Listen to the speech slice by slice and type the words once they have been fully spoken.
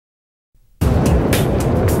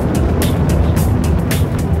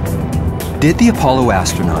Did the Apollo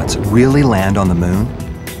astronauts really land on the moon?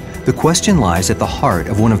 The question lies at the heart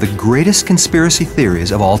of one of the greatest conspiracy theories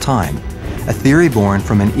of all time, a theory born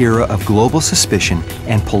from an era of global suspicion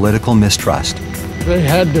and political mistrust. They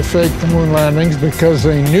had to fake the moon landings because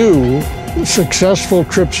they knew successful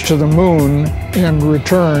trips to the moon and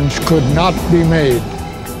returns could not be made.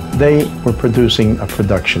 They were producing a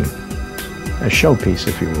production, a showpiece,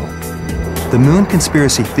 if you will. The moon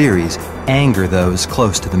conspiracy theories anger those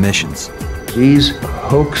close to the missions. These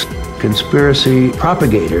hoax conspiracy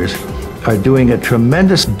propagators are doing a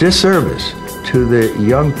tremendous disservice to the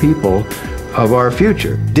young people of our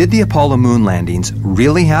future. Did the Apollo moon landings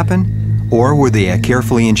really happen, or were they a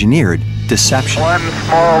carefully engineered deception? One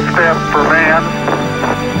small step for man,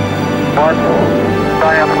 one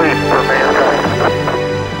giant leap for mankind.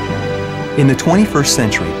 In the 21st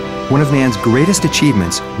century, one of man's greatest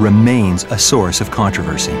achievements remains a source of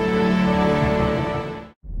controversy.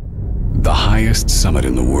 The highest summit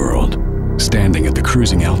in the world, standing at the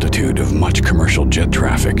cruising altitude of much commercial jet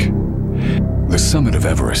traffic. The summit of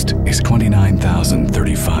Everest is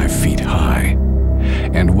 29,035 feet high,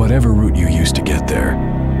 and whatever route you use to get there,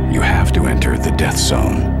 you have to enter the death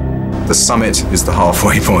zone. The summit is the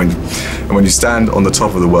halfway point, and when you stand on the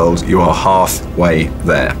top of the world, you are halfway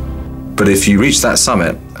there. But if you reach that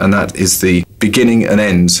summit, and that is the beginning and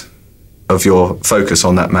end of your focus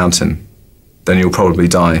on that mountain, then you'll probably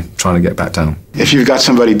die trying to get back down. If you've got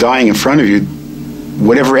somebody dying in front of you,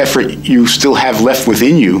 whatever effort you still have left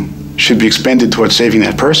within you should be expended towards saving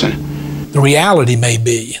that person. The reality may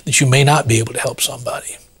be that you may not be able to help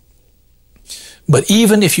somebody. But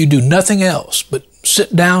even if you do nothing else but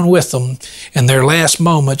sit down with them in their last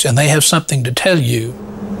moments and they have something to tell you,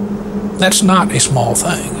 that's not a small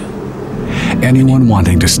thing. Anyone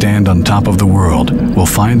wanting to stand on top of the world will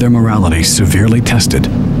find their morality severely tested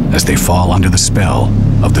as they fall under the spell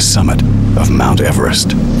of the summit of Mount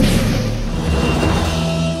Everest.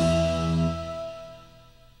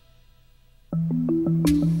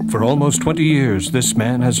 For almost 20 years, this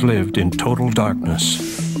man has lived in total darkness.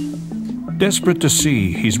 Desperate to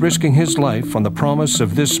see, he's risking his life on the promise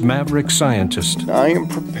of this maverick scientist. I am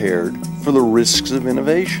prepared for the risks of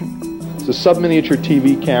innovation. It's a sub-miniature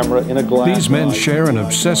TV camera in a glass. These men share an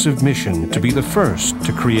obsessive mission to be the first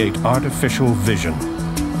to create artificial vision.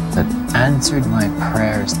 That answered my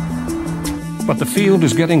prayers. But the field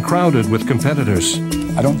is getting crowded with competitors.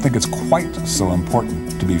 I don't think it's quite so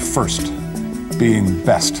important to be first. Being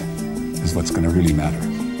best is what's going to really matter.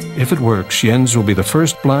 If it works, Jens will be the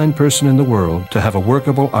first blind person in the world to have a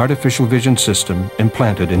workable artificial vision system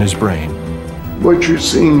implanted in his brain. What you're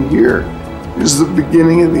seeing here is the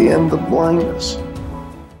beginning of the end of blindness.